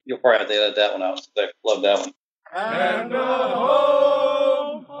you'll probably have to edit that one out. I love that one. And the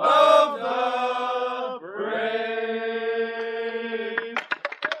home of the brave.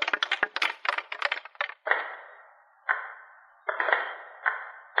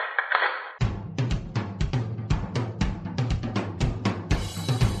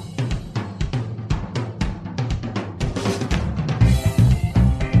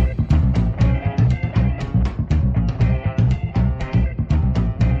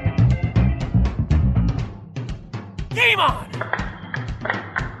 Game on!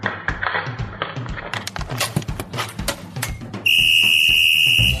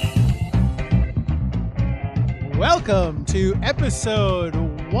 Welcome to episode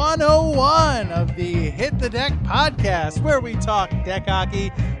 101 of the Hit the Deck podcast, where we talk deck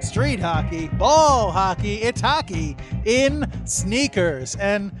hockey, street hockey, ball hockey, it's hockey in sneakers.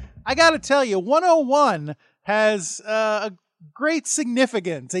 And I gotta tell you, 101 has a great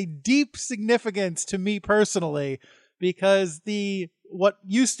significance, a deep significance to me personally, because what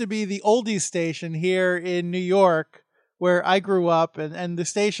used to be the oldies station here in New York, where I grew up, and the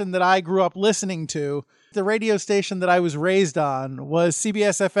station that I grew up listening to, the radio station that I was raised on, was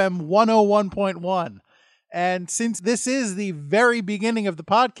CBS FM 101.1. And since this is the very beginning of the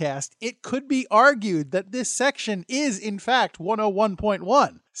podcast, it could be argued that this section is in fact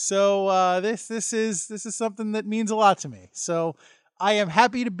 101.1. So this is something that means a lot to me. So I am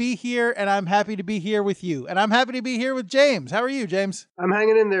happy to be here, and I'm happy to be here with you. And I'm happy to be here with James. How are you, James? I'm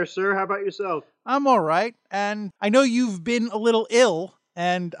hanging in there, sir. How about yourself? I'm all right. And I know you've been a little ill,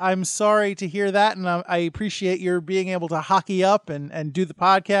 and I'm sorry to hear that. And I appreciate your being able to hockey up and do the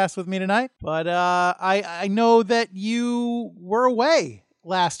podcast with me tonight. But I know that you were away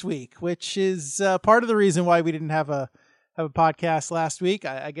last week, which is part of the reason why we didn't have a podcast last week.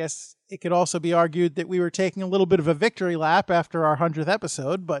 I guess it could also be argued that we were taking a little bit of a victory lap after our 100th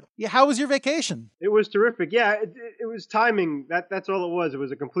episode. But yeah, how was your vacation? It was terrific. Yeah, it was timing. That's all it was. It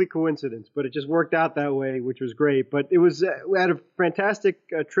was a complete coincidence, but it just worked out that way, which was great. But it was we had a fantastic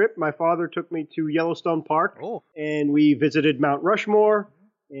trip. My father took me to Yellowstone Park, and we visited Mount Rushmore,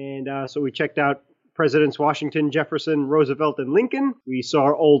 and so we checked out Presidents Washington, Jefferson, Roosevelt, and Lincoln. We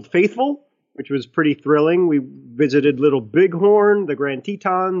saw Old Faithful, which was pretty thrilling. We visited Little Bighorn, the Grand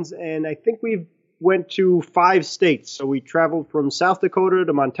Tetons, and I think we went to 5 states. So we traveled from South Dakota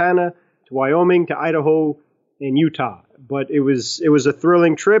to Montana to Wyoming to Idaho and Utah. But it was a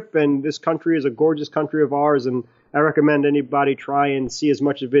thrilling trip, and this country is a gorgeous country of ours, and I recommend anybody try and see as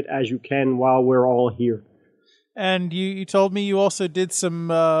much of it as you can while we're all here. And you told me you also did some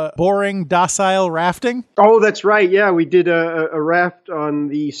boring, docile rafting? Oh, that's right. Yeah, we did a raft on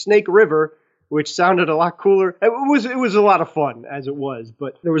the Snake River, which sounded a lot cooler. It was a lot of fun, as it was.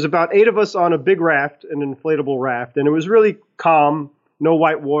 But there was about 8 of us on a big raft, an inflatable raft, and it was really calm. No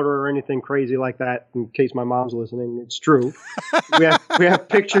white water or anything crazy like that, in case my mom's listening. It's true. we have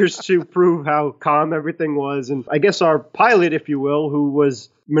pictures to prove how calm everything was. And I guess our pilot, if you will, who was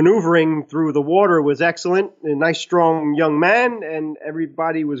maneuvering through the water, was excellent. A nice, strong young man, and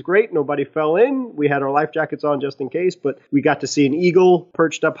everybody was great. Nobody fell in. We had our life jackets on just in case, but we got to see an eagle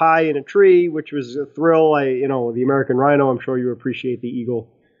perched up high in a tree, which was a thrill. The American rhino, I'm sure you appreciate the eagle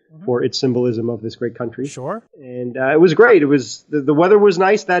for its symbolism of this great country. Sure. And it was great. It was the weather was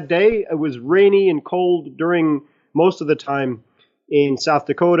nice that day. It was rainy and cold during most of the time in South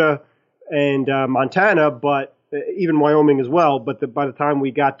Dakota and Montana, but even Wyoming as well. But by the time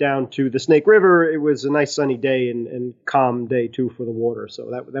we got down to the Snake River, it was a nice sunny day and calm day too for the water.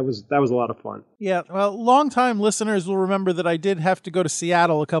 So that was a lot of fun. Yeah, well, longtime listeners will remember that I did have to go to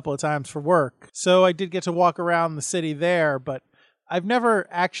Seattle a couple of times for work. So I did get to walk around the city there, but I've never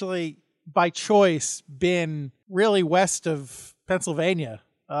actually, by choice, been really west of Pennsylvania.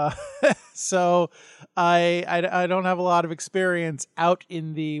 So I don't have a lot of experience out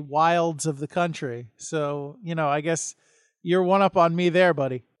in the wilds of the country. So, I guess you're one up on me there,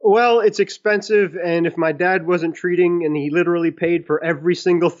 buddy. Well, it's expensive, and if my dad wasn't treating and he literally paid for every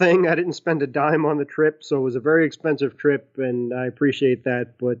single thing, I didn't spend a dime on the trip, so it was a very expensive trip, and I appreciate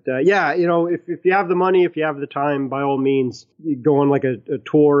that. But if you have the money, if you have the time, by all means, you go on like a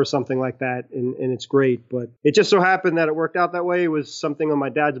tour or something like that, and it's great. But it just so happened that it worked out that way. It was something on my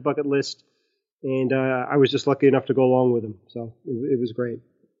dad's bucket list, and I was just lucky enough to go along with him, so it was great.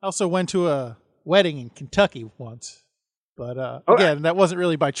 I also went to a wedding in Kentucky once. But again, that wasn't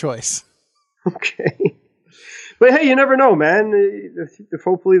really by choice. Okay. But hey, you never know, man.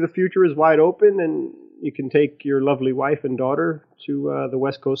 Hopefully the future is wide open and you can take your lovely wife and daughter to the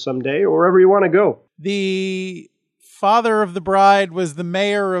West Coast someday or wherever you want to go. The father of the bride was the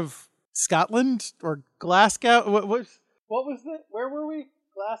mayor of Scotland or Glasgow. What was it? Where were we?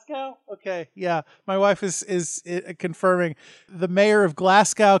 Glasgow? Okay, yeah. My wife is confirming. The mayor of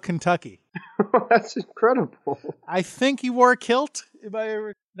Glasgow, Kentucky. That's incredible. I think he wore a kilt.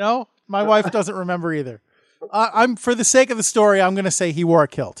 No, my wife doesn't remember either. I'm for the sake of the story, I'm going to say he wore a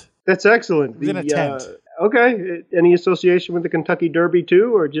kilt. That's excellent. It was in a tent. Okay. Any association with the Kentucky Derby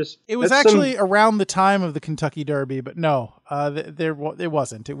too, or just? It was actually around the time of the Kentucky Derby, but no, it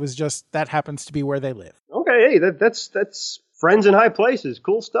wasn't. It was just that happens to be where they live. Okay, hey, that's friends in high places.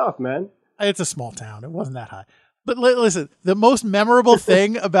 Cool stuff, man. It's a small town. It wasn't that high. But listen, the most memorable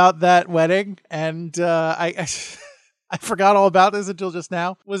thing about that wedding, and I forgot all about this until just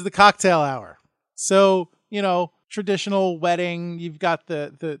now, was the cocktail hour. So, traditional wedding, you've got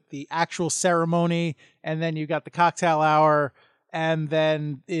the actual ceremony, and then you've got the cocktail hour, and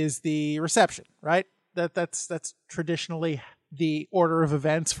then is the reception, right? That's traditionally the order of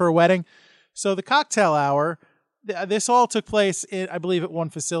events for a wedding. So the cocktail hour, this all took place in, I believe, at one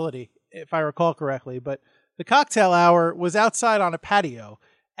facility, if I recall correctly, but the cocktail hour was outside on a patio,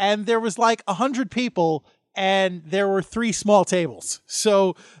 and there was like 100 people, and there were 3 small tables.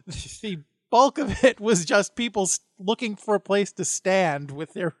 So the bulk of it was just people looking for a place to stand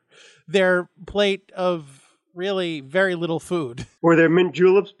with their plate of really very little food. Were there mint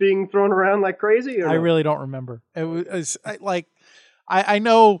juleps being thrown around like crazy? Or I really don't remember. It was I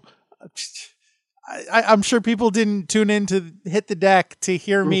know. I'm sure people didn't tune in to Hit the Deck to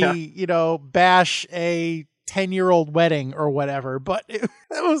hear me, bash a 10-year-old wedding or whatever, but it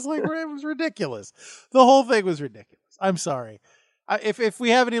was ridiculous. The whole thing was ridiculous. I'm sorry. If we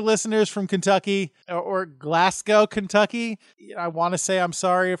have any listeners from Kentucky or Glasgow, Kentucky, I want to say I'm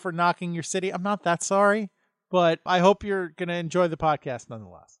sorry for knocking your city. I'm not that sorry, but I hope you're going to enjoy the podcast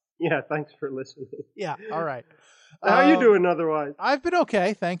nonetheless. Yeah, thanks for listening. Yeah, all right. How are you doing otherwise? I've been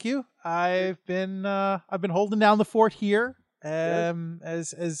okay, thank you. I've been holding down the fort here.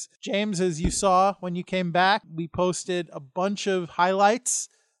 As James, as you saw when you came back, we posted a bunch of highlights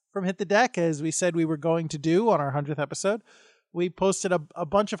from Hit the Deck, as we said we were going to do on our 100th episode. We posted a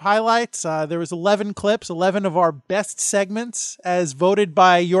bunch of highlights. There was 11 clips, 11 of our best segments as voted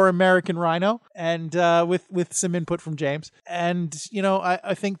by Your American Rhino, and with some input from James. And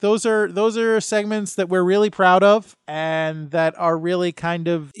I think those are segments that we're really proud of, and that are really kind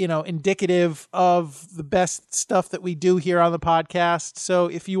of indicative of the best stuff that we do here on the podcast. So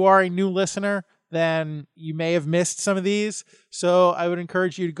if you are a new listener, then you may have missed some of these. So I would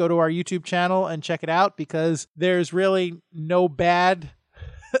encourage you to go to our YouTube channel and check it out, because there's really no bad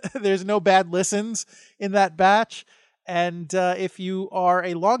listens in that batch. And if you are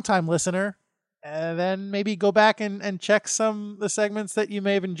a longtime listener, then maybe go back and check some of the segments that you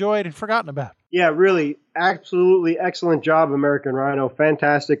may have enjoyed and forgotten about. Yeah, really, absolutely excellent job, American Rhino.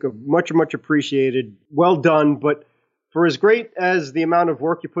 Fantastic, much appreciated. Well done, but for as great as the amount of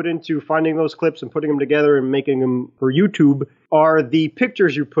work you put into finding those clips and putting them together and making them for YouTube, are the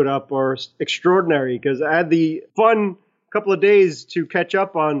pictures you put up are extraordinary, because I had the fun couple of days to catch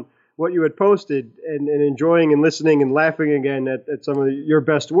up on what you had posted and enjoying and listening and laughing again at some of your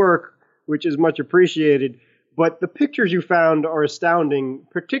best work, which is much appreciated. But the pictures you found are astounding,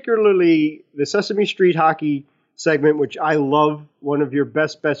 particularly the Sesame Street hockey segment, which I love, one of your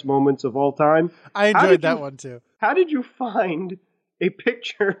best moments of all time. I enjoyed that one too. How did you find a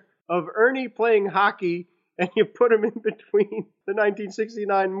picture of Ernie playing hockey and you put him in between the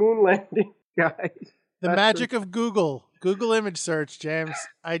 1969 moon landing guys? The magic of Google image search, James.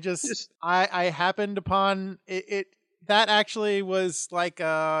 I happened upon it. That actually was like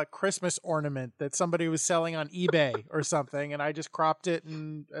a Christmas ornament that somebody was selling on eBay or something, and I just cropped it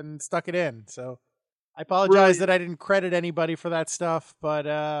and stuck it in. So I apologize that I didn't credit anybody for that stuff,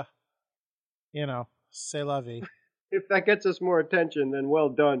 but c'est la vie. If that gets us more attention, then well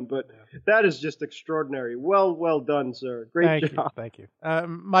done. But that is just extraordinary. Well done, sir. Great job. Thank you.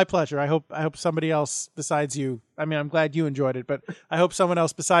 My pleasure. I hope somebody else besides you. I mean, I'm glad you enjoyed it, but I hope someone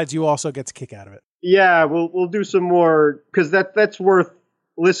else besides you also gets a kick out of it. Yeah, we'll do some more, because that's worth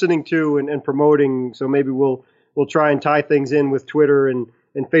listening to and promoting. So maybe we'll try and tie things in with Twitter and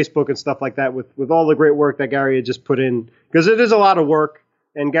Facebook and stuff like that with all the great work that Gary had just put in, because it is a lot of work,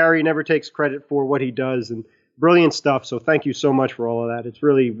 and Gary never takes credit for what he does, and brilliant stuff. So thank you so much for all of that. It's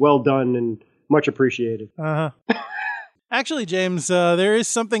really well done and much appreciated. Actually, James, there is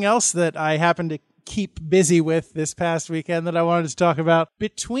something else that I happened to keep busy with this past weekend that I wanted to talk about.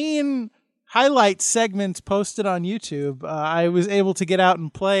 Between highlight segments posted on YouTube, I was able to get out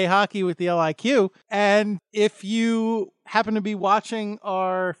and play hockey with the LIQ. And if you happen to be watching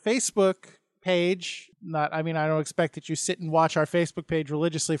our Facebook page, I don't expect that you sit and watch our Facebook page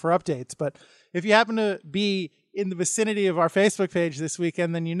religiously for updates, but if you happen to be in the vicinity of our Facebook page this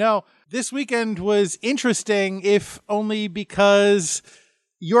weekend, then you know. This weekend was interesting, if only because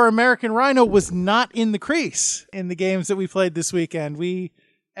your American Rhino was not in the crease in the games that we played this weekend. We,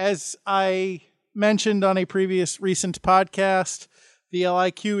 as I mentioned on a previous recent podcast, the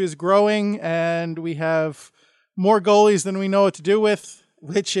LIQ is growing and we have more goalies than we know what to do with,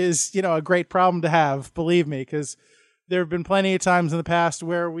 which is, a great problem to have, believe me, because there have been plenty of times in the past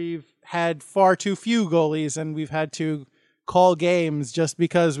where we've had far too few goalies and we've had to call games just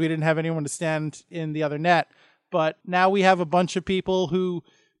because we didn't have anyone to stand in the other net. But now we have a bunch of people who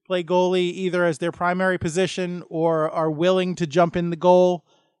play goalie either as their primary position or are willing to jump in the goal,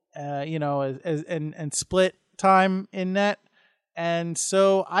 and split time in net. And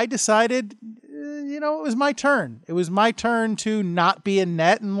so I decided, it was my turn. It was my turn to not be in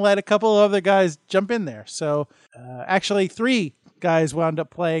net and let a couple of other guys jump in there. So actually 3 guys wound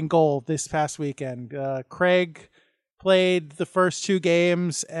up playing goal this past weekend. Craig played the first 2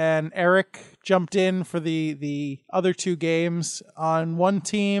 games and Eric jumped in for the other 2 games on one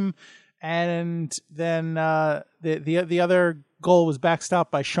team. And then the other goal was backstopped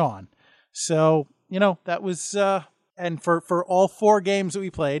by Sean. So, that was... And for all 4 games that we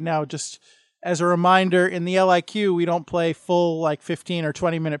played, now just as a reminder, in the LIQ, we don't play full 15 or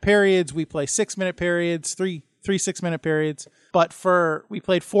 20 minute periods. We play 6-minute periods, three 6-minute periods. But we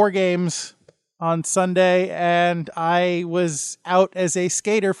played 4 games on Sunday, and I was out as a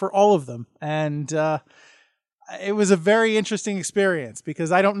skater for all of them. And it was a very interesting experience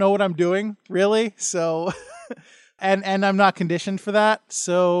because I don't know what I'm doing, really. So, and I'm not conditioned for that.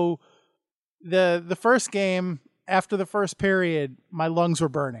 So the first game, after the first period, my lungs were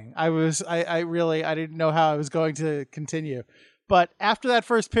burning. I didn't know how I was going to continue. But after that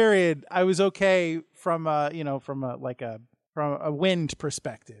first period, I was okay from a wind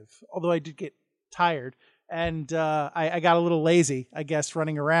perspective. Although I did get tired and I got a little lazy, I guess,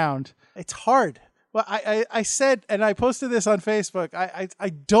 running around. It's hard. Well, I said, and I posted this on Facebook. I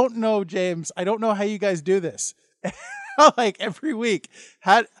don't know, James. I don't know how you guys do this. Every week.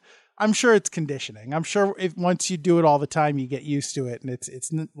 I'm sure it's conditioning. I'm sure if once you do it all the time, you get used to it and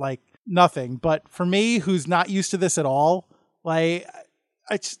it's like nothing. But for me, who's not used to this at all, my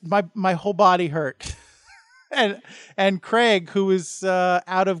whole body hurt. and Craig, who was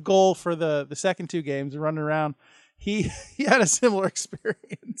out of goal for the second 2 games, running around, he had a similar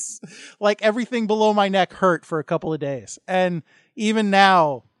experience. Everything below my neck hurt for a couple of days. And even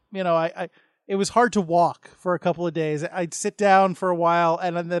now, it was hard to walk for a couple of days. I'd sit down for a while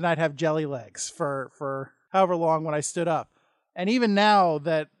and then I'd have jelly legs for however long when I stood up. And even now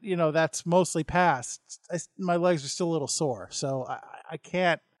that, that's mostly past, my legs are still a little sore. So I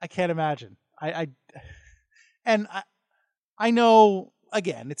can't imagine. I know,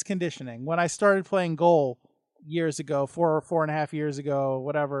 again, it's conditioning. When I started playing goal years ago, 4.5 years ago,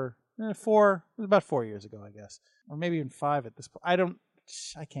 whatever, it was about 4 years ago, I guess, or maybe even 5 at this point.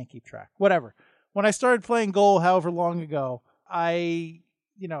 I can't keep track. Whatever. When I started playing goal, however long ago, I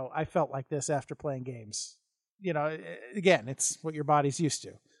felt like this after playing games. Again, it's what your body's used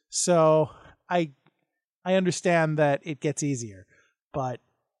to. So I understand that it gets easier, but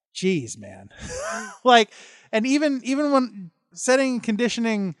geez, man, and even when setting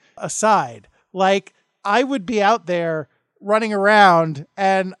conditioning aside, I would be out there running around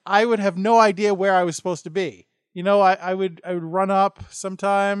and I would have no idea where I was supposed to be. I would run up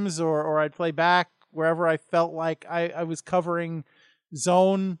sometimes or I'd play back wherever I felt like I was covering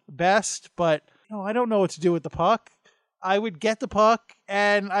zone best, but I don't know what to do with the puck. I would get the puck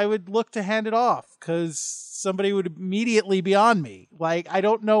and I would look to hand it off because somebody would immediately be on me. I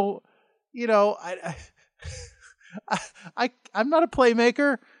don't know, I'm not a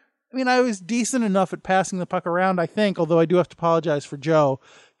playmaker. I mean, I was decent enough at passing the puck around, I think, although I do have to apologize for Joe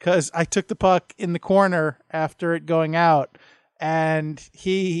because I took the puck in the corner after it going out and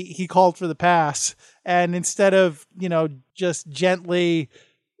he called for the pass. And instead of, just gently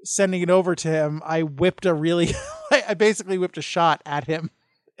sending it over to him, I whipped I basically whipped a shot at him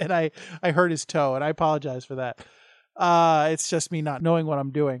and I hurt his toe and I apologize for that. It's just me not knowing what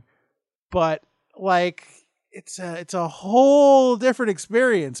I'm doing, but it's a whole different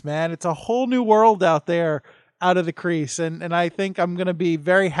experience, man. It's a whole new world out there out of the crease. And I think I'm going to be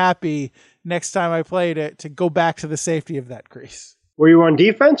very happy next time I play to go back to the safety of that crease. Were you on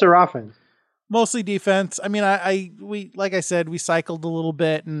defense or offense? Mostly defense. I mean, we like I said, we cycled a little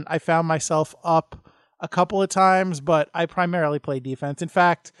bit and I found myself up a couple of times, but I primarily played defense. In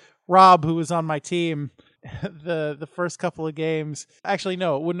fact, Rob, who was on my team, the first couple of games, actually,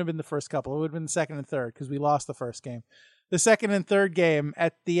 no, it wouldn't have been the first couple. It would have been the second and third because we lost the first game. The second and third game,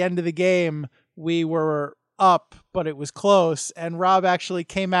 at the end of the game, we were up, but it was close. And Rob actually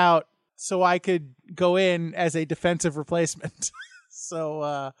came out so I could go in as a defensive replacement.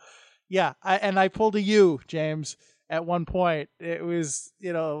 So, yeah. I pulled a U, James, at one point. It was,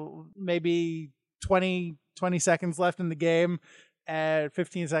 maybe 20 seconds left in the game, at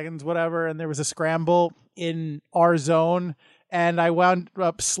 15 seconds, whatever. And there was a scramble in our zone. And I wound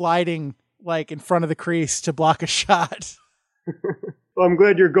up sliding in front of the crease to block a shot. Well, I'm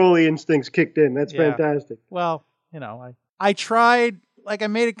glad your goalie instincts kicked in. That's fantastic. Well, I tried, I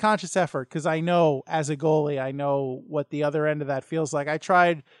made a conscious effort because I know as a goalie, I know what the other end of that feels like. I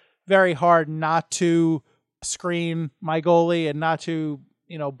tried very hard not to screen my goalie and not to,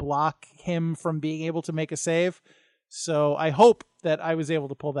 block him from being able to make a save. So I hope that I was able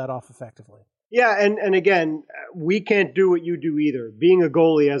to pull that off effectively. Yeah, and again, we can't do what you do either. Being a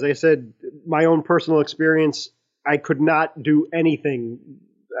goalie, as I said, my own personal experience, I could not do anything.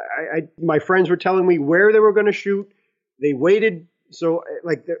 My friends were telling me where they were going to shoot. They waited, so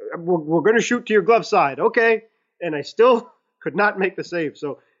we're going to shoot to your glove side, okay? And I still could not make the save.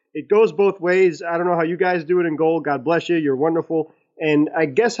 So it goes both ways. I don't know how you guys do it in goal. God bless you. You're wonderful. And I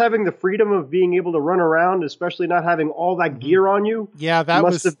guess having the freedom of being able to run around, especially not having all that gear on you,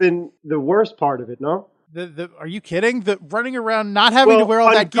 must have been the worst part of it, no? Are you kidding? The running around, not having to wear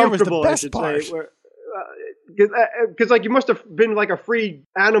all that gear was the best part. Because you must have been like a free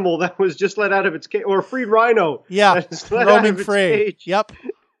animal that was just let out of its cage, or a free rhino. Yeah, roaming free. Yep.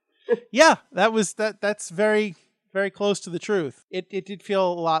 Yeah, that's very, very close to the truth. It did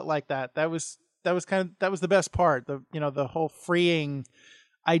feel a lot like that. That was the best part. The whole freeing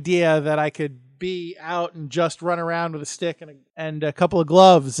idea that I could be out and just run around with a stick and a couple of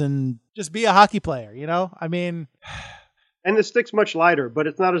gloves and just be a hockey player. I mean, and the stick's much lighter, but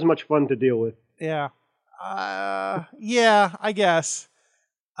it's not as much fun to deal with. Yeah. Yeah, I guess.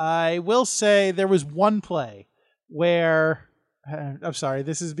 I will say there was one play where, I'm sorry,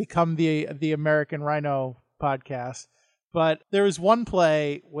 this has become the American Rhino podcast, but there was one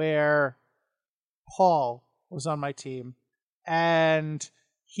play where Paul was on my team and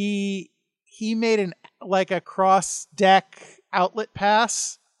he made a cross deck outlet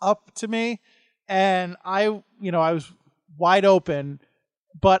pass up to me, and I was wide open,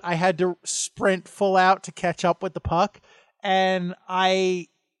 but I had to sprint full out to catch up with the puck. And I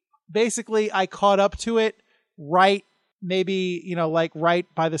caught up to it right by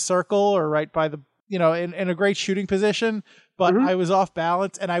the circle or right by the, in a great shooting position, but I was off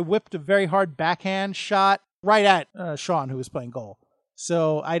balance and I whipped a very hard backhand shot right at Sean, who was playing goal.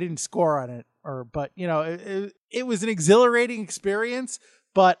 So I didn't score on it, but it was an exhilarating experience.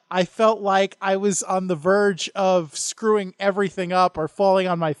 But I felt like I was on the verge of screwing everything up or falling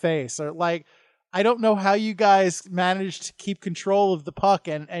on my face. Or I don't know how you guys managed to keep control of the puck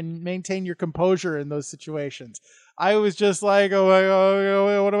and maintain your composure in those situations. I was just like, oh my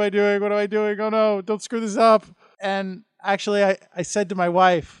God, what am I doing? What am I doing? Oh no, don't screw this up. And actually, I said to my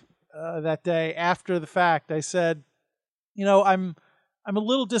wife that day after the fact, I said, I'm a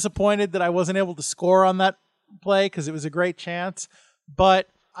little disappointed that I wasn't able to score on that play because it was a great chance. But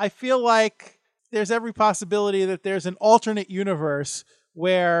I feel like there's every possibility that there's an alternate universe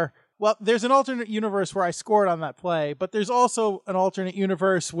where I scored on that play, but there's also an alternate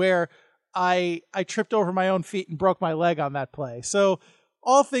universe where I tripped over my own feet and broke my leg on that play. So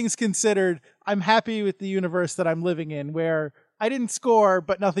all things considered, I'm happy with the universe that I'm living in where I didn't score,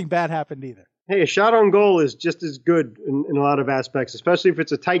 but nothing bad happened either. Hey, a shot on goal is just as good in a lot of aspects, especially if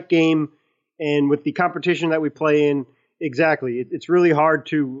it's a tight game and with the competition that we play in. Exactly. It's really hard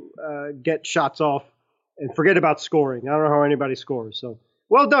to get shots off and forget about scoring. I don't know how anybody scores. So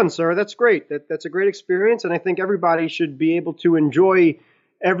well done, sir. That's great. That's a great experience. And I think everybody should be able to enjoy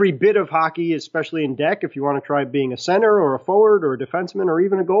every bit of hockey, especially in deck, if you want to try being a center or a forward or a defenseman or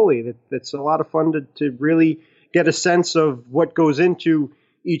even a goalie. That's a lot of fun to really get a sense of what goes into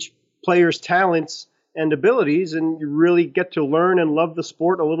each player's talents and abilities, and you really get to learn and love the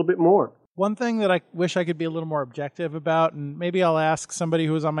sport a little bit more. One thing that I wish I could be a little more objective about, and maybe I'll ask somebody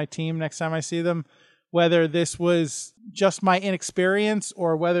who was on my team next time I see them, whether this was just my inexperience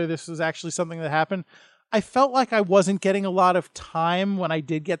or whether this was actually something that happened. I felt like I wasn't getting a lot of time when I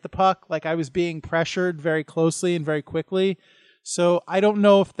did get the puck. Like I was being pressured very closely and very quickly. So I don't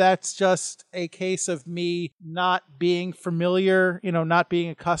know if that's just a case of me not being familiar, not being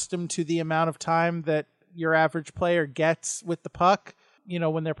accustomed to the amount of time that your average player gets with the puck,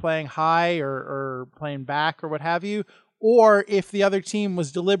 when they're playing high or playing back or what have you, or if the other team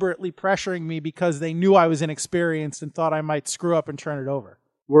was deliberately pressuring me because they knew I was inexperienced and thought I might screw up and turn it over.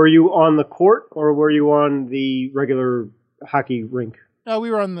 Were you on the court or were you on the regular hockey rink? No,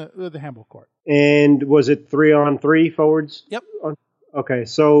 we were on the handball court. And was it 3-on-3 forwards? Yep. Okay,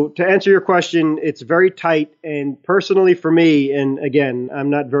 so to answer your question, it's very tight. And personally for me, and again, I'm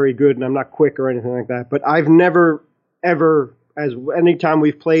not very good and I'm not quick or anything like that, but I've never, ever, as any time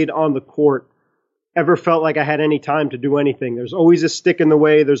we've played on the court, ever felt like I had any time to do anything. There's always a stick in the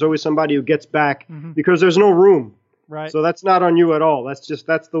way. There's always somebody who gets back because there's no room. Right. So that's not on you at all. That's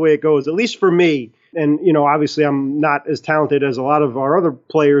the way it goes, at least for me. And, obviously I'm not as talented as a lot of our other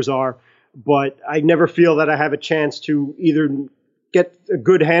players are, but I never feel that I have a chance to either get a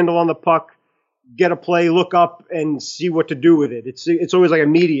good handle on the puck, get a play, look up, and see what to do with it. It's always like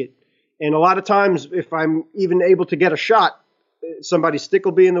immediate. And a lot of times, if I'm even able to get a shot, somebody's stick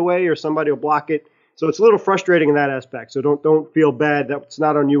will be in the way or somebody will block it. So it's a little frustrating in that aspect. So don't feel bad. That's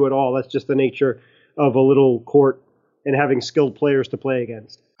not on you at all. That's just the nature of a little court and having skilled players to play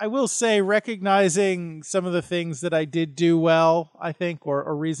against. I will say, recognizing some of the things that I did do well, I think,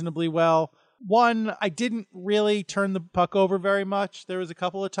 or reasonably well. One, I didn't really turn the puck over very much. There was a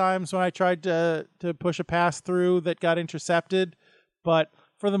couple of times when I tried to push a pass through that got intercepted. But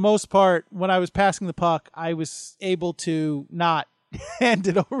for the most part, when I was passing the puck, I was able to not hand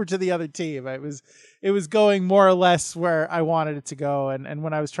it over to the other team. It was going more or less where I wanted it to go. And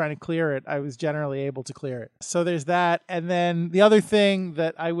when I was trying to clear it, I was generally able to clear it. So there's that. And then the other thing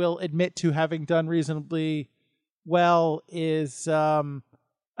that I will admit to having done reasonably well is...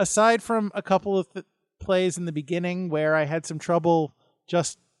 aside from a couple of plays in the beginning where I had some trouble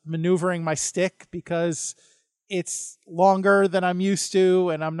just maneuvering my stick because it's longer than I'm used to,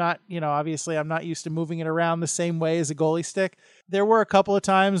 and I'm not, obviously I'm not used to moving it around the same way as a goalie stick. There were a couple of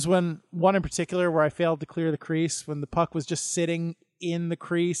times one in particular where I failed to clear the crease when the puck was just sitting in the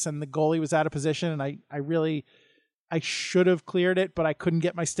crease and the goalie was out of position, and I should have cleared it, but I couldn't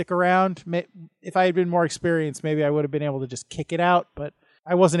get my stick around. If I had been more experienced, maybe I would have been able to just kick it out, but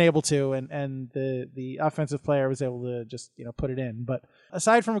I wasn't able to, and the offensive player was able to just put it in. But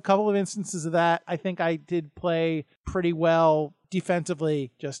aside from a couple of instances of that, I think I did play pretty well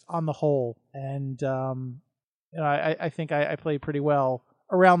defensively, just on the whole. And I think I played pretty well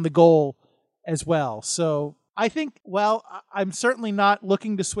around the goal as well. So I think, I'm certainly not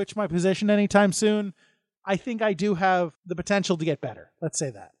looking to switch my position anytime soon. I think I do have the potential to get better. Let's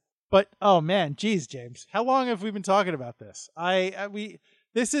say that. But, oh man, geez, James, how long have we been talking about this? I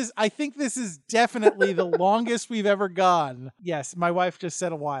think this is definitely the longest we've ever gone. Yes, my wife just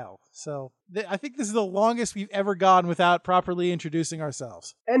said a while. So I think this is the longest we've ever gone without properly introducing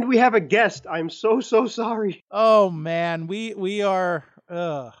ourselves. And we have a guest. I'm so sorry. Oh man, we are,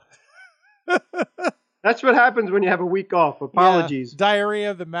 That's what happens when you have a week off. Apologies. Yeah,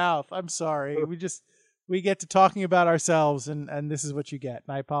 diarrhea of the mouth. I'm sorry. We get to talking about ourselves, and this is what you get.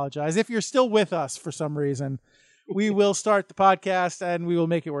 And I apologize. If you're still with us for some reason, we will start the podcast, and we will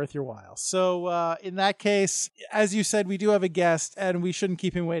make it worth your while. So in that case, as you said, we do have a guest, and we shouldn't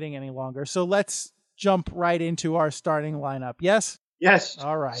keep him waiting any longer. So let's jump right into our starting lineup. Yes? Yes.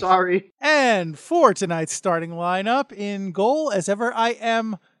 All right. Sorry. And for tonight's starting lineup, in goal, as ever, I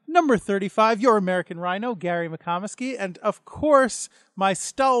am number 35, your American Rhino, Gary McComiskey, and of course, my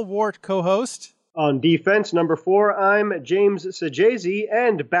stalwart co-host... On defense, number 4, I'm James Sajazi,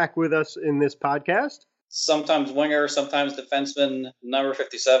 and back with us in this podcast. Sometimes winger, sometimes defenseman, number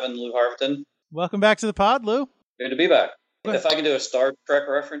 57, Lou Harvington. Welcome back to the pod, Lou. Good to be back. If I can do a Star Trek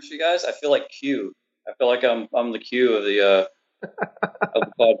reference to you guys, I feel like Q. I feel like I'm the Q of the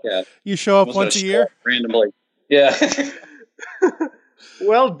podcast. You show up once a year? Randomly. Yeah.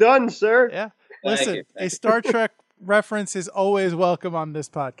 Well done, sir. Yeah. Listen, a Star Trek reference is always welcome on this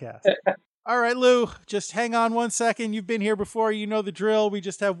podcast. All right, Lou, just hang on 1 second. You've been here before. You know the drill. We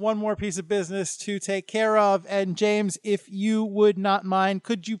just have one more piece of business to take care of. And James, if you would not mind,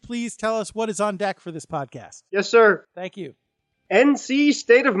 could you please tell us what is on deck for this podcast? Yes, sir. Thank you. NC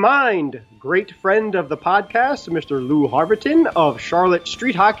State of Mind. Great friend of the podcast, Mr. Lou Harvington of Charlotte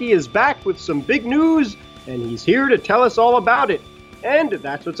Street Hockey, is back with some big news, and he's here to tell us all about it. And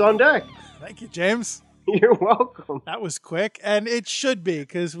that's what's on deck. Thank you, James. You're welcome. That was quick, and it should be,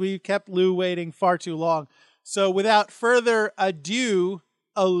 because we kept Lou waiting far too long. So without further ado,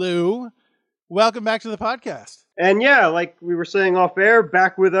 Lou, welcome back to the podcast. And yeah, like we were saying off air,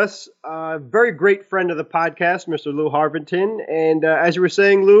 back with us, very great friend of the podcast, Mr. Lou Harvington. And as you were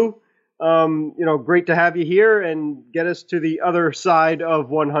saying, Lou, great to have you here and get us to the other side of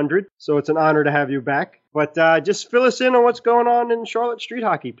 100. So it's an honor to have you back. But just fill us in on what's going on in Charlotte Street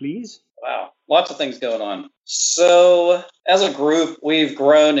Hockey, please. Wow, lots of things going on. So as a group, we've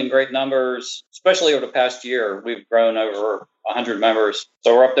grown in great numbers, especially over the past year. We've grown over 100 members.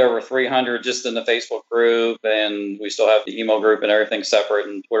 So we're up to over 300 just in the Facebook group, and we still have the email group and everything separate,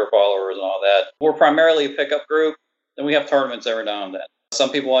 and Twitter followers and all that. We're primarily a pickup group, and we have tournaments every now and then.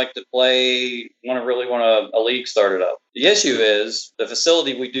 Some people like to play, want a league started up. The issue is the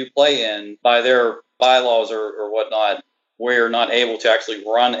facility we do play in, by their bylaws or whatnot, we're not able to actually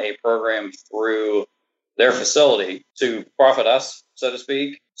run a program through their facility to profit us, so to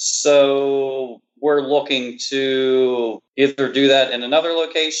speak. So we're looking to either do that in another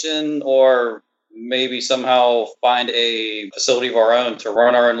location or maybe somehow find a facility of our own to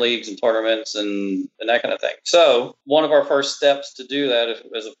run our own leagues and tournaments and that kind of thing. So one of our first steps to do that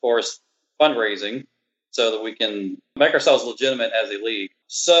is, of course, fundraising so that we can make ourselves legitimate as a league.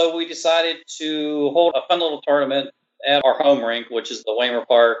 So we decided to hold a fun little tournament at our home rink, which is the Waymer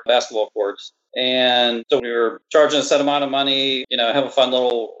Park basketball courts. And so we were charging a set amount of money, have a fun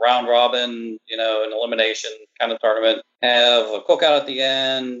little round robin, an elimination kind of tournament, have a cookout at the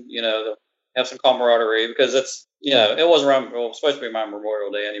end, have some camaraderie because it's, it was supposed to be my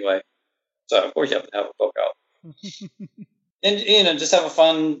Memorial Day anyway. So of course you have to have a cookout. And, just have a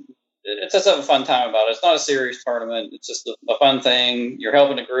fun time about it. It's not a serious tournament. It's just a fun thing. You're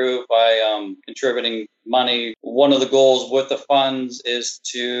helping a group by contributing money. One of the goals with the funds is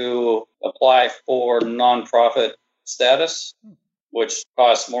to apply for nonprofit status, which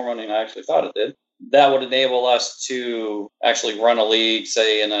costs more money than I actually thought it did. That would enable us to actually run a league,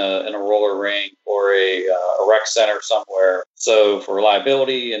 say in a roller rink or a rec center somewhere. So for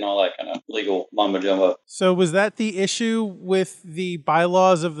reliability and all that kind of legal mumbo jumbo. So was that the issue with the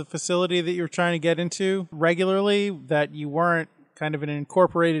bylaws of the facility that you were trying to get into regularly, that you weren't kind of an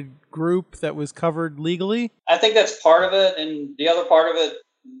incorporated group that was covered legally? I think that's part of it. And the other part of it,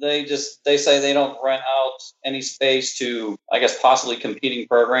 they say they don't rent out any space to, I guess, possibly competing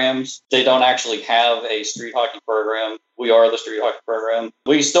programs. They don't actually have a street hockey program. We are the street hockey program.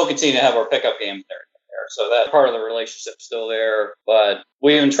 We still continue to have our pickup games there. So that part of the relationship's still there. But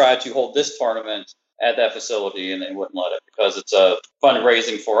we even tried to hold this tournament at that facility, and they wouldn't let it because it's a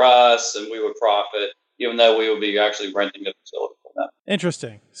fundraising for us, and we would profit, even though we would be actually renting the facility from them.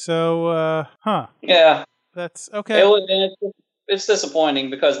 Interesting. So, Yeah. That's okay. It's disappointing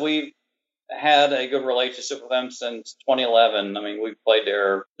because we've had a good relationship with them since 2011. I mean, we've played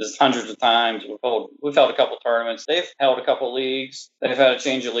there hundreds of times. We've held a couple of tournaments. They've held a couple of leagues. They've had a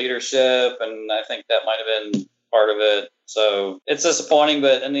change of leadership, and I think that might have been part of it. So it's disappointing,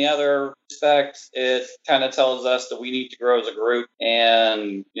 but in the other respect, it kind of tells us that we need to grow as a group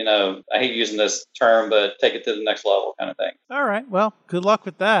and, I hate using this term, but take it to the next level kind of thing. All right. Well, good luck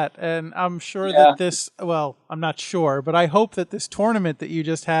with that. And I'm sure that I'm not sure, but I hope that this tournament that you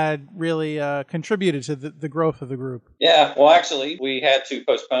just had really contributed to the growth of the group. Yeah. Well, actually, we had to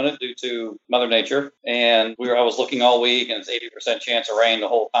postpone it due to Mother Nature. And I was looking all week, and it's 80% chance of rain the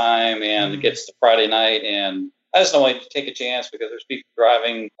whole time. And it gets to Friday night, and I just don't want to take a chance because there's people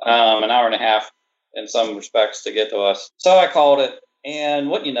driving an hour and a half in some respects to get to us. So I called it, and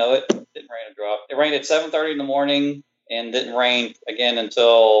wouldn't you know it, didn't rain a drop. It rained at 7:30 in the morning and didn't rain again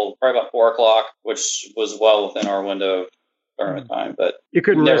until probably about 4 o'clock, which was well within our window of tournament time. But you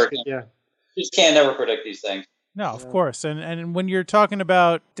couldn't risk it, yeah. You just can't never predict these things. No, of course. And when you're talking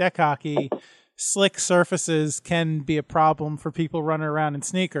about deck hockey, slick surfaces can be a problem for people running around in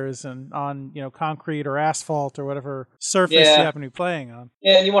sneakers and on, concrete or asphalt or whatever surface you happen to be playing on.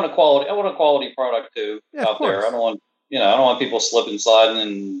 Yeah, and I want a quality product too out there. I don't want people slipping, sliding,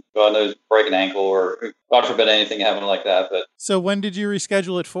 and God knows break an ankle or God forbid anything happening like that. But so when did you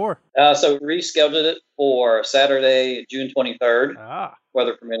reschedule it for? So we rescheduled it for Saturday, June 23rd,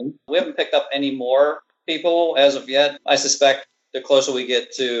 weather permitting. We haven't picked up any more people as of yet. I suspect the closer we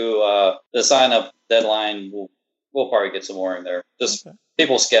get to the sign-up deadline, we'll probably get some more in there. Just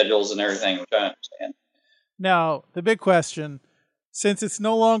people's schedules and everything, which I understand. Now, the big question, since it's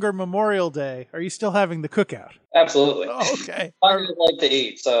no longer Memorial Day, are you still having the cookout? Absolutely. Oh, okay. I like to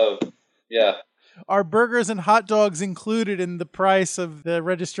eat, so yeah. Are burgers and hot dogs included in the price of the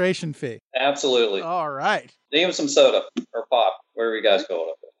registration fee? Absolutely. All right. Even some soda or pop, wherever you guys call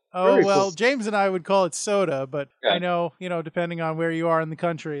it. Oh, very well, cool. James and I would call it soda, but I know, depending on where you are in the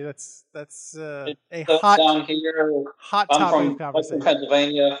country, that's a hot down here. Hot I'm topic from of conversation. Western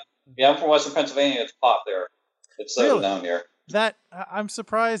Pennsylvania. Yeah, I'm from Western Pennsylvania. It's pop there. It's soda down here. I'm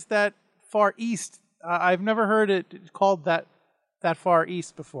surprised that far east. I've never heard it called that far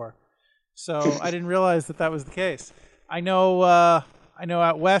east before, so I didn't realize that was the case. I know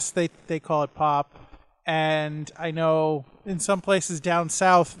out west they call it pop. And I know in some places down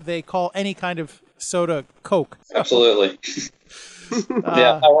south, they call any kind of soda Coke. Absolutely.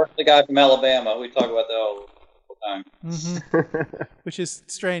 I work with the guy from Alabama. We talk about that all the time. Mm-hmm. Which is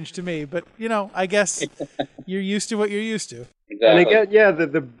strange to me, but I guess you're used to what you're used to. Exactly. And again, yeah,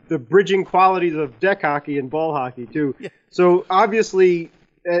 the bridging qualities of deck hockey and ball hockey too. Yeah. So obviously,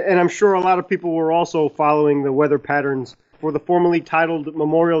 and I'm sure a lot of people were also following the weather patterns for the formerly titled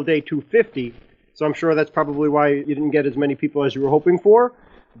Memorial Day 250. So I'm sure that's probably why you didn't get as many people as you were hoping for.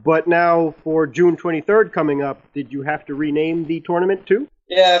 But now for June 23rd coming up, did you have to rename the tournament too?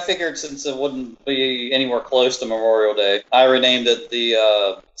 Yeah, I figured since it wouldn't be anywhere close to Memorial Day, I renamed it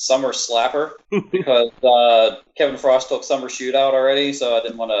the Summer Slapper because Kevin Frost took Summer Shootout already, so I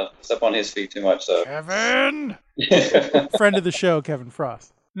didn't want to step on his feet too much. So Kevin! Friend of the show, Kevin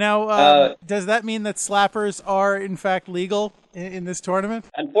Frost. Now, does that mean that slappers are, in fact, legal in this tournament?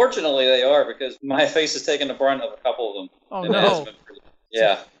 Unfortunately, they are because my face has taken the brunt of a couple of them. Oh, And no.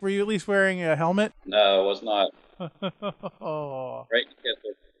 Yeah. Were you at least wearing a helmet? No, it was not. Oh. Right?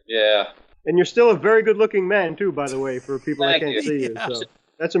 Yeah. And you're still a very good-looking man too, by the way, for people that Thank can't you. see you. Yeah. So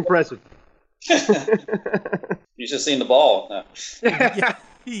that's impressive. You should have seen the ball. No.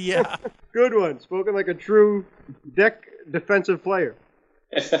 Yeah. Good one. Spoken like a true deck defensive player.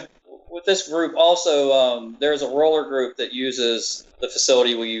 With this group, also, there's a roller group that uses the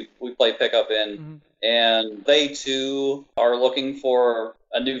facility we play pickup in, and they too are looking for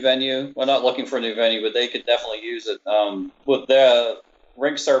a new venue. Well, not looking for a new venue, but they could definitely use it. With the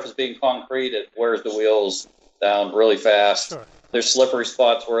rink surface being concrete, it wears the wheels down really fast. Sure. There's slippery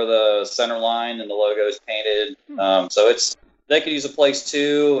spots where the center line and the logo is painted, so they could use a place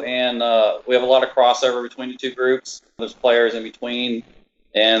too. And we have a lot of crossover between the two groups. There's players in between.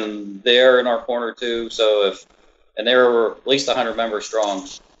 And they're in our corner too. So they're at least 100 members strong.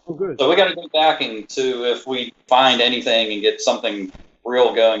 Oh, good. So we got to go backing to if we find anything and get something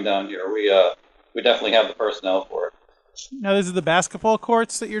real going down here. We definitely have the personnel for it. Now, this is the basketball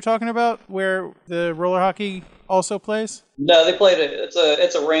courts that you're talking about, where the roller hockey also plays? No, they played it.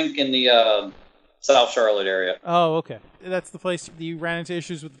 It's a rink in the South Charlotte area. Oh, okay. That's the place you ran into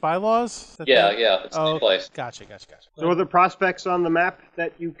issues with the bylaws? Yeah, it's the place. Gotcha. So are there prospects on the map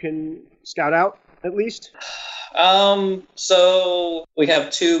that you can scout out, at least? So we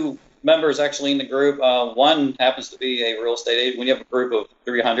have two members actually in the group. One happens to be a real estate agent. When you have a group of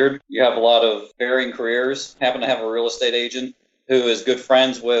 300, you have a lot of varying careers. Happen to have a real estate agent who is good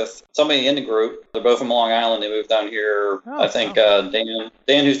friends with somebody in the group. They're both from Long Island. They moved down here. I think Dan,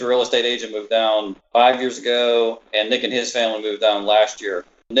 who's the real estate agent, moved down 5 years ago, and Nick and his family moved down last year.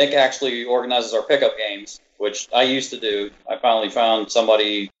 Nick actually organizes our pickup games, which I used to do. I finally found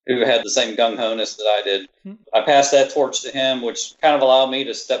somebody who had the same gung-ho-ness that I did. I passed that torch to him, which kind of allowed me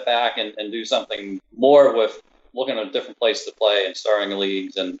to step back and do something more with looking at a different place to play and starting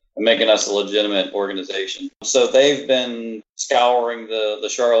leagues and making us a legitimate organization. So they've been scouring the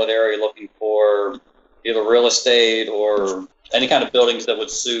Charlotte area looking for either real estate or any kind of buildings that would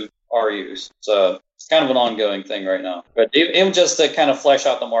suit our use. So it's kind of an ongoing thing right now. But even just to kind of flesh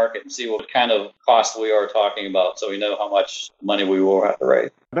out the market and see what kind of cost we are talking about so we know how much money we will have to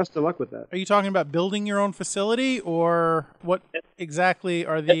raise. Best of luck with that. Are you talking about building your own facility, or what exactly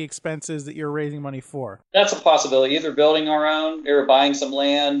are the expenses that you're raising money for? That's a possibility. Either building our own, or buying some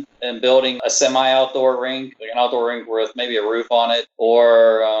land and building a semi-outdoor rink, like an outdoor rink with maybe a roof on it,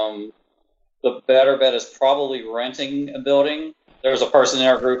 or the better bet is probably renting a building. There's a person in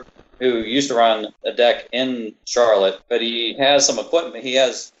our group who used to run a deck in Charlotte, but he has some equipment. He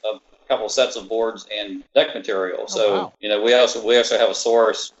has a couple sets of boards and deck material. So, wow. We also have a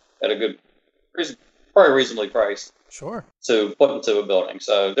source at a good, probably reasonably priced Sure. to put into a building.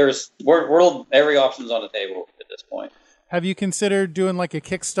 So we're every option's on the table at this point. Have you considered doing like a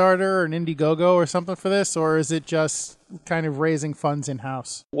Kickstarter or an Indiegogo or something for this, or is it just kind of raising funds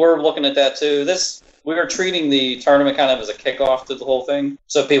in-house? We're looking at that too. We are treating the tournament kind of as a kickoff to the whole thing,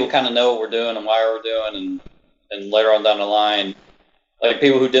 so people kind of know what we're doing and why we're doing, and later on down the line, like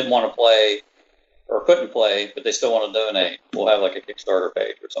people who didn't want to play or couldn't play, but they still want to donate, we'll have like a Kickstarter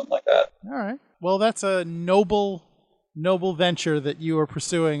page or something like that. All right. Well, that's a noble venture that you are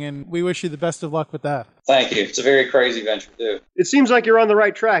pursuing, and we wish you the best of luck with that. Thank you. It's a very crazy venture too. It seems like you're on the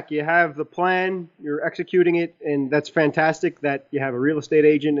right track. You have the plan, you're executing it, and that's fantastic that you have a real estate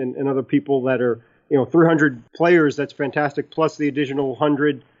agent and other people that are, 300 players. That's fantastic, plus the additional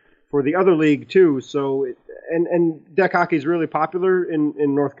 100 for the other league too. So, and deck hockey is really popular in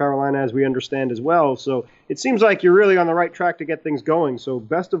North Carolina, as we understand as well. So it seems like you're really on the right track to get things going. So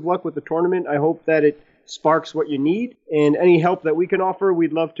best of luck with the tournament. I hope that it sparks what you need, and any help that we can offer,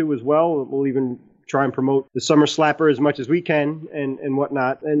 we'd love to as well. We'll even try and promote the Summer Slapper as much as we can and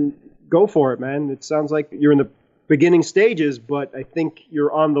whatnot, and go for it, man. It sounds like you're in the beginning stages, but I think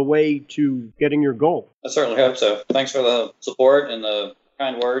you're on the way to getting your goal. I certainly hope so. Thanks for the support and the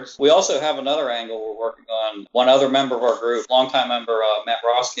kind words. We also have another angle we're working on. One other member of our group, longtime member Matt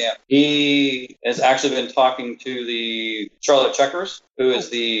Roskamp, he has actually been talking to the Charlotte Checkers, who is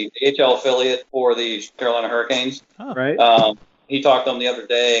the AHL affiliate for the Carolina Hurricanes. Oh. Right. He talked to them the other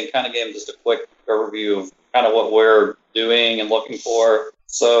day and kind of gave them just a quick overview of kind of what we're doing and looking for.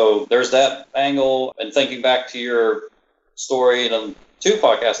 So there's that angle. And thinking back to your story and 2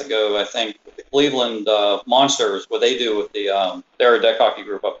 podcasts ago, I think, the Cleveland Monsters, what they do with their deck hockey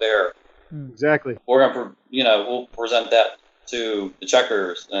group up there. Exactly. We're going to, we'll present that to the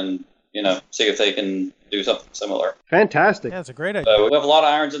Checkers and, see if they can do something similar. Fantastic. Yeah, it's a great idea. So we have a lot of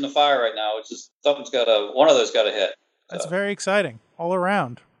irons in the fire right now. It's just one of those got to hit. That's very exciting all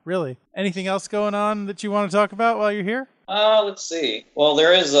around, really. Anything else going on that you want to talk about while you're here? Let's see. Well,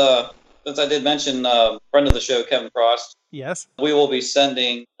 there is, since I did mention friend of the show, Kevin Frost, Yes. we will be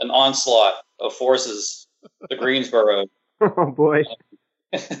sending an onslaught of forces to Greensboro. Oh, boy.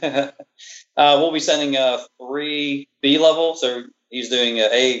 We'll be sending 3 B level. So he's doing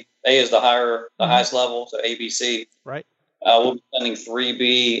A is the highest level, so ABC. Right. We'll be sending 3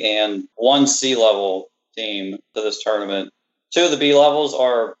 B and 1 C level team to this tournament. 2 of the B levels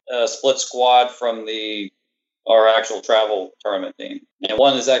are a split squad from our actual travel tournament team. And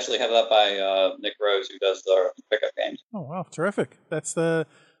 1 is actually headed up by Nick Rose, who does the pickup games. Oh, wow. Terrific. That's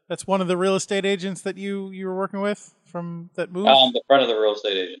one of the real estate agents that you were working with that moved? The friend of the real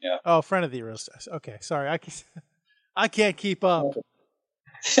estate agent, yeah. Oh, friend of the real estate. Okay, sorry. I can't keep up.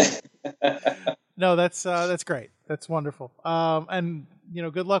 No, that's great. That's wonderful. And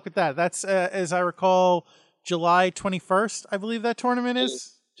good luck with that. That's as I recall, July 21st. I believe that tournament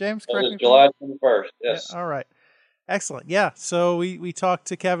is. James, correct me. July 21st. Yes. Yeah, all right. Excellent. Yeah. So we talked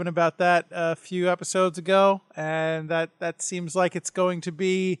to Kevin about that a few episodes ago, and that seems like it's going to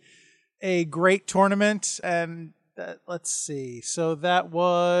be a great tournament. And let's see. So that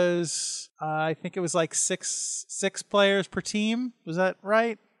was, I think it was like six players per team. Was that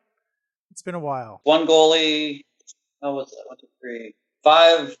right? It's been a while. 1 goalie. How was that? 1, 2, 3,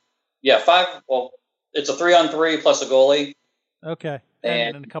 5. Yeah, 5. Well, it's a 3-on-3 plus a goalie. Okay.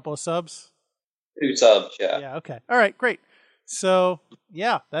 And a couple of subs. 2 subs. Yeah. Yeah. Okay. All right. Great. So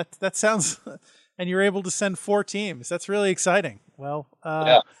yeah, that sounds. And you're able to send 4 teams. That's really exciting. Well,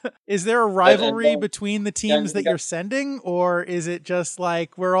 is there a rivalry between the teams that you're sending, or is it just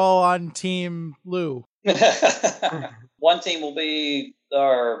like we're all on Team Lou? 1 team will be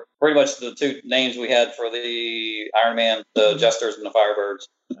pretty much the 2 names we had for the Ironman, the Jesters and the Firebirds.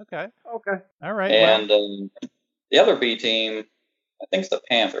 Okay. All right. And the other B team, I think it's the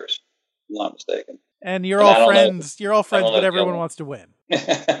Panthers, if I'm not mistaken. And you're all friends. You're all friends, but everyone wants to win.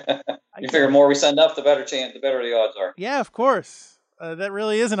 You figure the more we send up, the better the odds are. Yeah, of course. That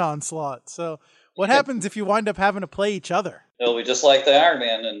really is an onslaught. So what happens if you wind up having to play each other? It'll be just like the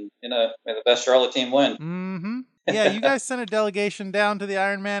Ironman, and may the best Charlotte team win. Mm-hmm. Yeah, you guys sent a delegation down to the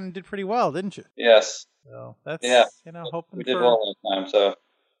Ironman and did pretty well, didn't you? Yes. So that's hoping we did well last time. So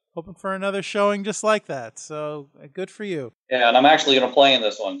hoping for another showing just like that. So good for you. Yeah, and I'm actually going to play in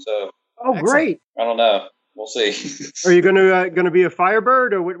this one. So Excellent. Great. I don't know. We'll see. Are you going to be a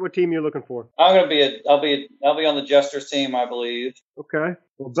Firebird, or what team you're looking for? I'm going to be I'll be on the Jesters team, I believe. Okay.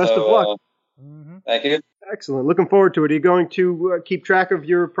 Well, best of luck. Thank you. Excellent. Looking forward to it. Are you going to keep track of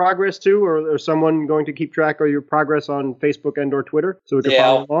your progress too, or someone going to keep track of your progress on Facebook and or Twitter so we can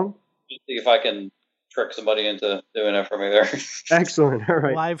follow along? See if I can trick somebody into doing it for me there. Excellent. All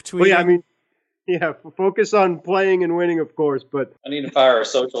right. Live tweeting. Well, yeah, focus on playing and winning, of course, but I need to hire a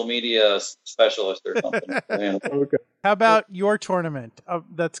social media specialist or something. Okay. How about your tournament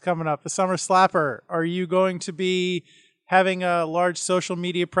that's coming up, the Summer Slapper? Are you going to be having a large social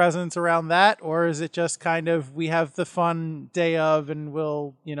media presence around that, or is it just kind of we have the fun day of and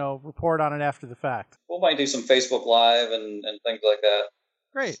we'll report on it after the fact? We might do some Facebook Live and things like that.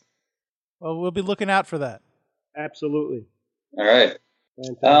 Great. Well, we'll be looking out for that. Absolutely. All right.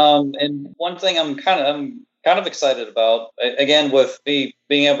 Fantastic. And one thing I'm kind of excited about, again, with me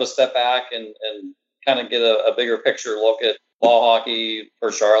being able to step back and kind of get a bigger picture look at ball hockey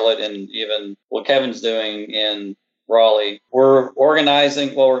for Charlotte and even what Kevin's doing in Raleigh. We're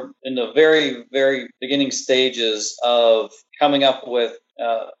organizing, we're in the very, very beginning stages of coming up with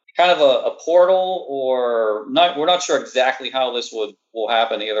kind of a portal, or not. We're not sure exactly how this will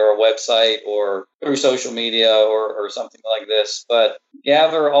happen, either a website or through social media or something like this, but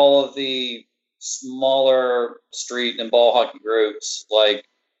gather all of the smaller street and ball hockey groups like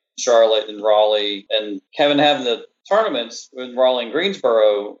Charlotte and Raleigh. And Kevin, having the tournaments in Raleigh and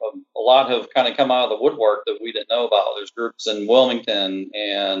Greensboro, a lot have kind of come out of the woodwork that we didn't know about. There's groups in Wilmington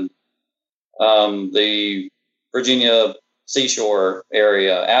and the Virginia Seashore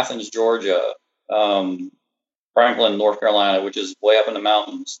area, Athens, Georgia, Franklin, North Carolina, which is way up in the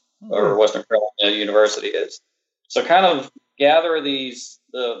mountains, or Western Carolina University is. So kind of gather the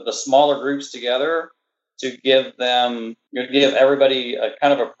smaller groups together to give everybody a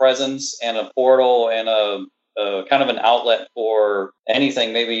kind of a presence and a portal and a kind of an outlet for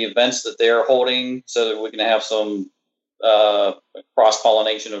anything, maybe events that they're holding, so that we can have some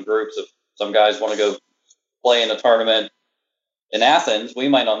cross-pollination of groups. If some guys want to go play in a tournament in Athens, we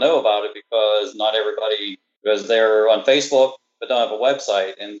might not know about it because they're on Facebook but don't have a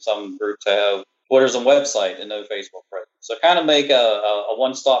website, and some groups have Twitters and website and no Facebook presence. So kind of make a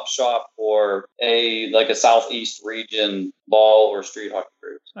one-stop shop for a Southeast region ball or street hockey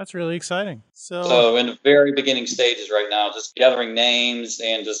groups. That's really exciting. So in the very beginning stages right now, just gathering names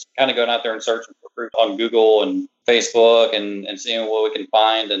and just kind of going out there and searching for groups on Google and Facebook and seeing what we can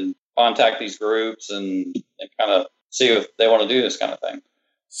find and contact these groups and kind of see if they want to do this kind of thing.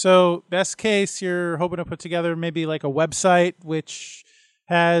 So best case, you're hoping to put together maybe like a website which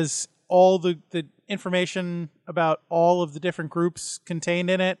has all the information about all of the different groups contained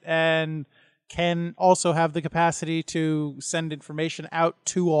in it, and can also have the capacity to send information out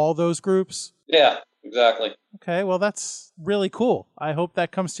to all those groups? Yeah, exactly. Okay, well, that's really cool. I hope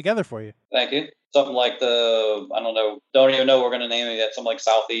that comes together for you. Thank you. Something like don't even know what we're going to name it yet, something like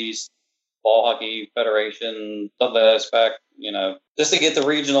Southeast Ball Hockey Federation, something to that effect, just to get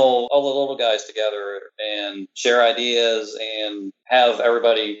all the little guys together and share ideas and have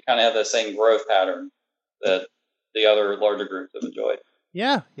everybody kind of have the same growth pattern that the other larger groups have enjoyed.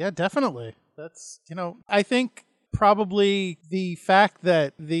 Yeah, definitely. That's, I think probably the fact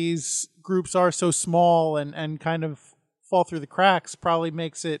that these groups are so small and kind of fall through the cracks probably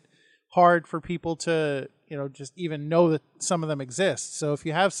makes it hard for people to just even know that some of them exist. So if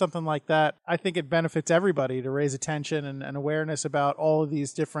you have something like that, I think it benefits everybody to raise attention and awareness about all of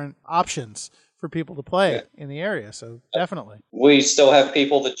these different options for people to play in the area. So definitely. We still have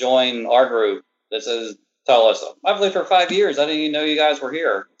people that join our group that tell us, I've lived for 5 years. I didn't even know you guys were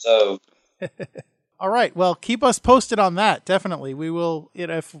here. So. All right. Well, keep us posted on that. Definitely. We will,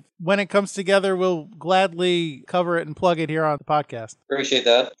 when it comes together, we'll gladly cover it and plug it here on the podcast. Appreciate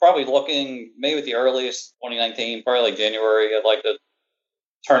that. Probably looking maybe at the earliest 2019, probably like January. I'd like to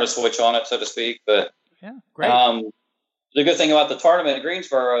turn a switch on it, so to speak. But yeah, great. The good thing about the tournament in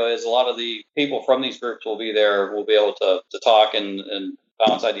Greensboro is a lot of the people from these groups will be there. We'll be able to talk and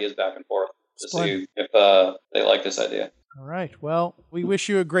bounce ideas back and forth to see if they like this idea. All right. Well, we wish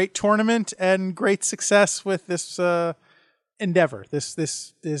you a great tournament and great success with this endeavor,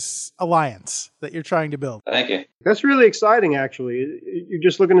 this alliance that you're trying to build. Thank you. That's really exciting, actually. You're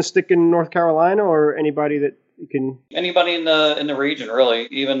just looking to stick in North Carolina, or anybody that you can? Anybody in the region, really.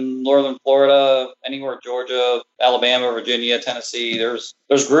 Even northern Florida, anywhere, Georgia, Alabama, Virginia, Tennessee. There's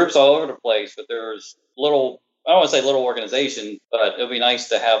groups all over the place, but there's I don't want to say little organization, but it'll be nice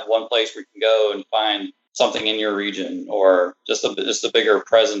to have one place where you can go and find something in your region, or just a bigger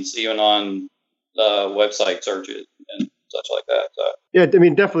presence, even on website searches and such like that. So. Yeah, I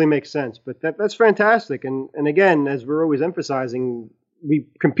mean, definitely makes sense. But that's fantastic. And again, as we're always emphasizing, we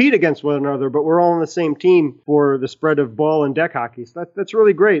compete against one another, but we're all on the same team for the spread of ball and deck hockey. So that's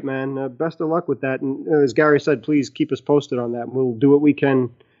really great, man. Best of luck with that. And as Gary said, please keep us posted on that. We'll do what we can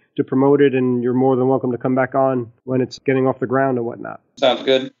to promote it, and you're more than welcome to come back on when it's getting off the ground and whatnot. Sounds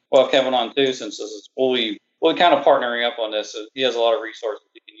good. Well, Kevin on too, since this is fully kind of partnering up on this. So he has a lot of resources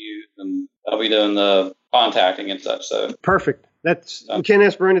he can use, and I'll be doing the contacting and such. So perfect. You can't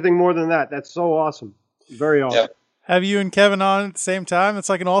ask for anything more than that. That's so awesome. Very awesome. Yep. Have you and Kevin on at the same time? It's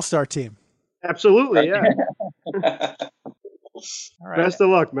like an all-star team. Absolutely, yeah. All right. Best of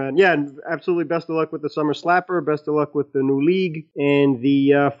luck, man. Yeah, absolutely. Best of luck with the Summer Slapper. Best of luck with the new league and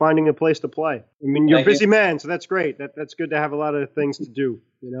the finding a place to play. I mean, you're a busy man, so that's great. That's good to have a lot of things to do,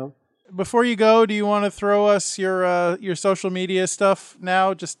 Before you go, do you want to throw us your social media stuff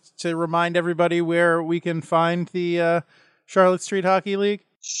now, just to remind everybody where we can find the Charlotte Street Hockey League?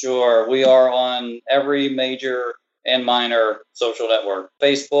 Sure. We are on every major and minor social network.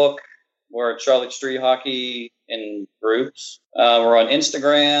 Facebook, we're at Charlotte Street Hockey in groups. We're on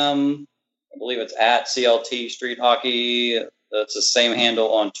Instagram. I believe it's at CLT Street Hockey. That's the same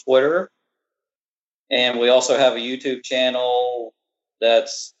handle on Twitter. And we also have a YouTube channel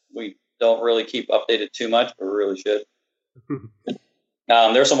we don't really keep updated too much, but we really should.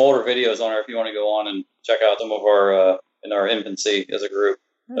 There's some older videos on there if you want to go on and check out some of our in our infancy as a group.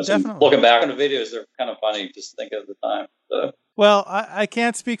 Definitely. Looking back on the videos, they're kind of funny. Just think of the time. So. Well, I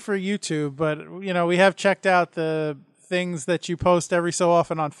can't speak for YouTube, but we have checked out the things that you post every so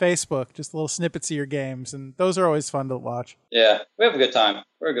often on Facebook, just little snippets of your games, and those are always fun to watch. Yeah, we have a good time.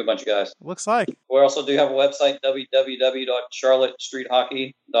 We're a good bunch of guys. Looks like. We also do have a website,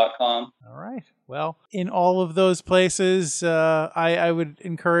 www.charlottestreethockey.com. All right. Well, in all of those places, I would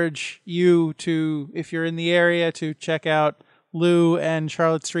encourage you to, if you're in the area, to check out Lou and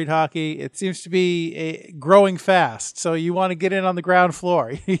Charlotte Street Hockey. It seems to be growing fast, so you want to get in on the ground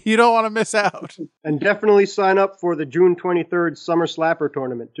floor. You don't want to miss out. And definitely sign up for the June 23rd Summer Slapper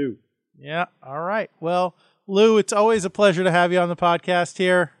Tournament, too. Yeah, all right. Well, Lou, it's always a pleasure to have you on the podcast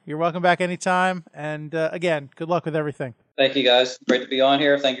here. You're welcome back anytime. And again, good luck with everything. Thank you, guys. Great to be on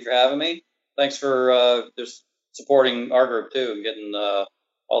here. Thank you for having me. Thanks for just supporting our group, too, and getting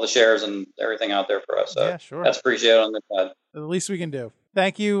all the shares and everything out there for us. So yeah, sure. That's appreciated on this side. The least we can do.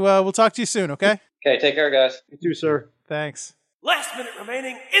 Thank you. We'll talk to you soon, okay? Okay, take care, guys. You too, sir. Thanks. Last minute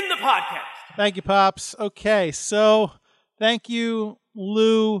remaining in the podcast. Thank you, Pops. Okay, so thank you,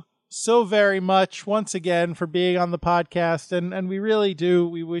 Lou, so very much once again for being on the podcast. And we really do.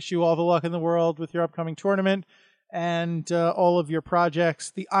 We wish you all the luck in the world with your upcoming tournament and all of your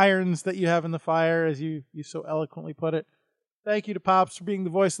projects, the irons that you have in the fire, as you so eloquently put it. Thank you to Pops for being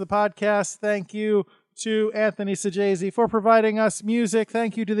the voice of the podcast. Thank you to Anthony Sajazi for providing us music.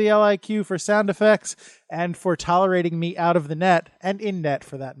 Thank you to the LIQ for sound effects and for tolerating me out of the net and in net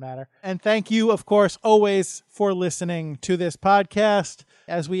for that matter. And thank you, of course, always for listening to this podcast.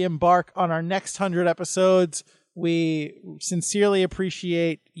 As we embark on our next 100 episodes, we sincerely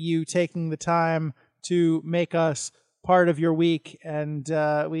appreciate you taking the time to make us part of your week. And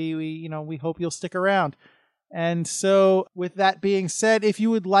we hope you'll stick around. And so with that being said, if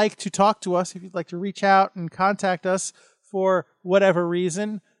you would like to talk to us, if you'd like to reach out and contact us for whatever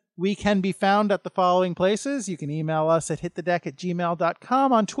reason, we can be found at the following places. You can email us at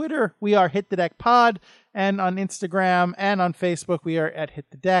hitthedeck@gmail.com. On Twitter, we are hitthedeckpod. And on Instagram and on Facebook, we are at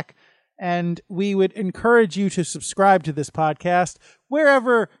hitthedeck. And we would encourage you to subscribe to this podcast.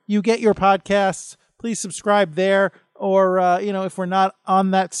 Wherever you get your podcasts, please subscribe there. Or, if we're not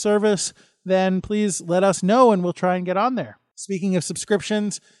on that service, then please let us know and we'll try and get on there. Speaking of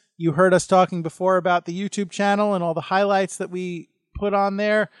subscriptions, you heard us talking before about the YouTube channel and all the highlights that we put on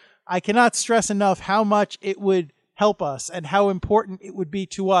there. I cannot stress enough how much it would help us and how important it would be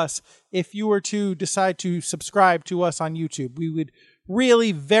to us if you were to decide to subscribe to us on YouTube. We would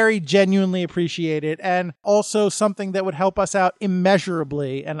really very genuinely appreciate it, and also something that would help us out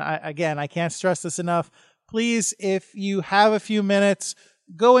immeasurably. And I can't stress this enough. Please, if you have a few minutes,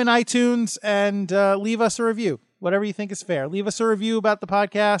 go in iTunes and leave us a review, whatever you think is fair. Leave us a review about the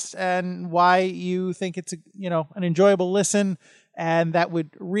podcast and why you think it's an enjoyable listen, and that would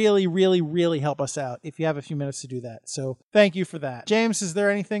really, really, really help us out if you have a few minutes to do that. So thank you for that. James, is there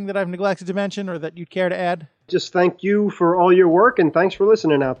anything that I've neglected to mention or that you'd care to add? Just thank you for all your work, and thanks for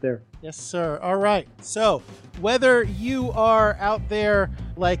listening out there. Yes, sir. All right. So whether you are out there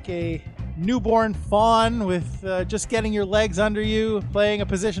like a newborn fawn with just getting your legs under you, playing a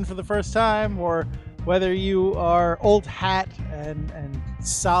position for the first time, or whether you are old hat and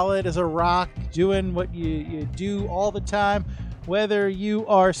solid as a rock, doing what you do all the time, whether you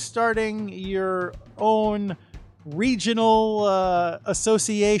are starting your own regional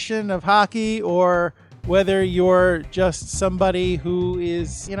association of hockey, or whether you're just somebody who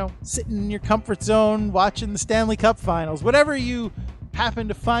is, sitting in your comfort zone watching the Stanley Cup Finals, whatever you happen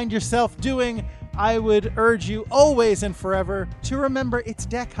to find yourself doing, I would urge you always and forever to remember it's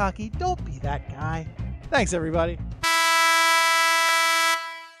deck hockey. Don't be that guy. Thanks, everybody.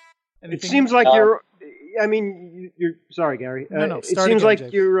 It seems like you're sorry, Gary. No, it seems again, like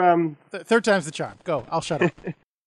James. you're Third time's the charm. Go. I'll shut up.